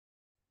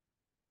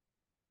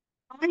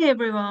Hi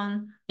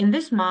everyone. In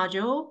this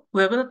module,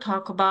 we're going to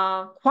talk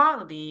about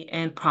quality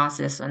and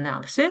process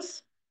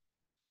analysis.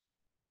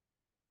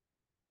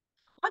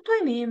 What do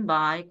I mean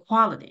by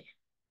quality?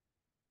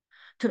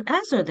 To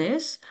answer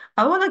this,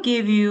 I want to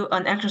give you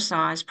an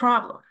exercise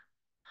problem.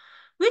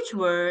 Which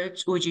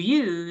words would you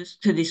use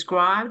to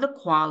describe the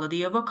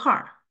quality of a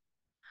car?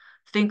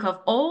 Think of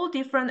all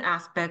different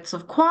aspects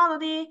of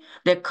quality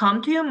that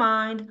come to your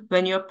mind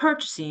when you're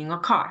purchasing a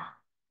car.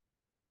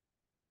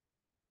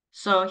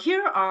 So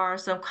here are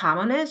some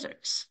common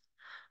answers.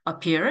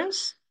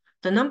 Appearance,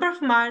 the number of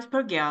miles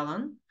per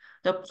gallon,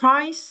 the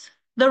price,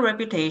 the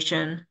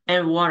reputation,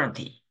 and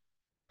warranty.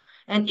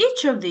 And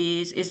each of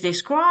these is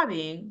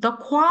describing the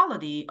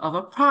quality of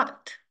a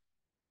product.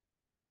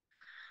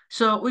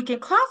 So we can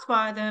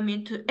classify them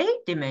into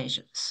 8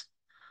 dimensions.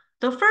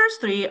 The first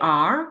three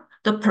are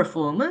the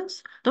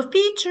performance, the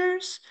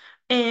features,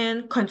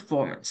 and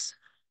conformance.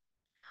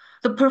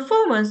 The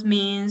performance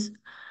means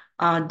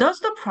does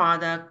the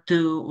product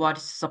do what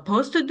it's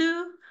supposed to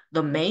do,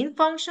 the main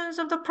functions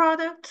of the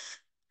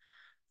product?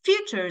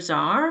 Features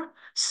are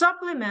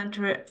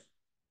supplementary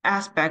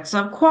aspects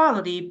of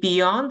quality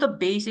beyond the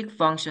basic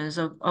functions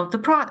of the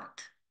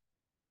product.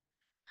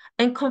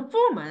 And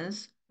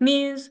conformance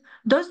means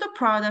does the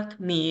product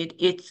meet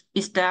its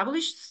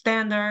established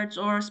standards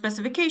or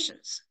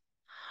specifications?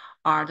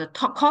 Are the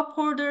cup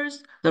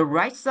holders the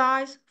right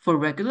size for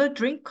regular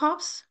drink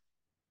cups?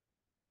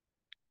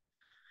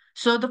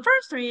 So the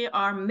first three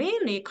are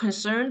mainly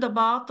concerned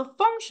about the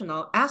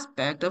functional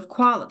aspect of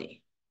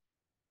quality.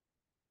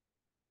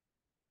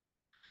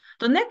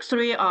 The next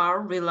three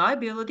are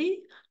reliability,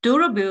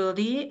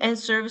 durability, and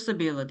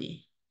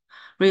serviceability.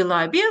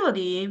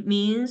 Reliability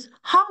means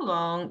how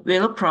long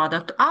will a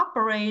product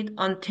operate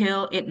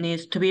until it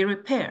needs to be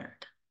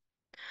repaired?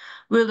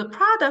 Will the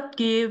product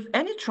give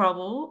any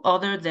trouble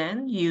other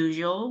than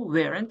usual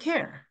wear and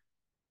tear?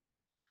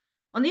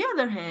 On the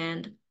other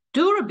hand,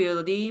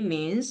 durability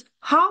means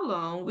how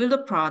long will the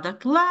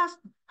product last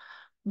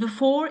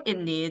before it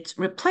needs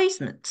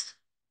replacements?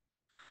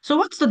 So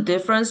what's the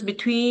difference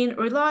between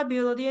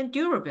reliability and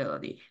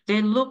durability?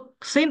 They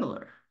look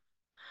similar.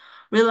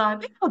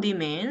 Reliability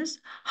means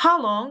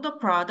how long the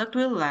product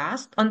will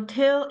last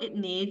until it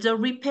needs a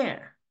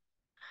repair.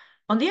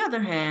 On the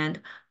other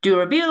hand,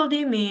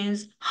 durability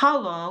means how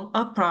long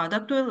a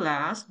product will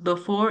last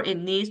before it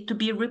needs to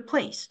be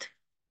replaced.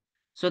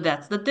 So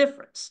that's the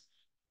difference.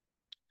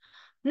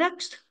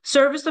 Next,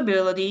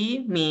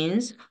 serviceability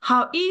means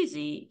how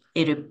easy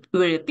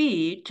will it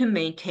be to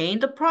maintain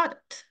the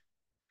product.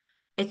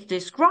 It's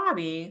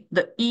describing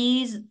the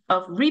ease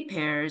of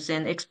repairs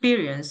and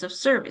experience of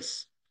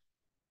service.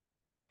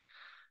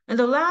 And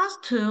the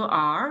last two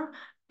are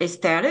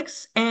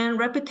aesthetics and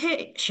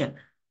reputation.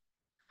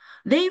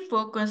 They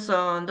focus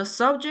on the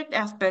subject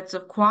aspects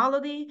of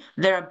quality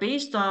that are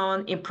based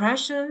on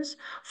impressions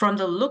from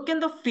the look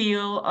and the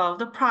feel of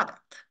the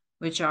product,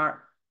 which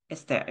are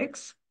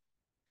aesthetics,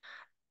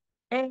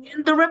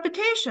 and the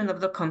reputation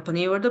of the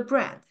company or the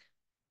brand.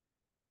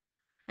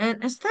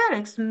 And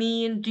aesthetics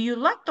mean, do you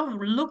like the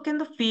look and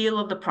the feel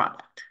of the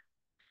product?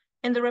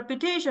 And the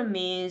reputation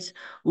means,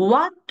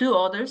 what do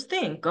others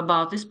think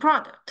about this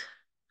product?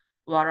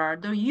 What are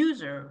the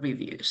user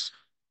reviews?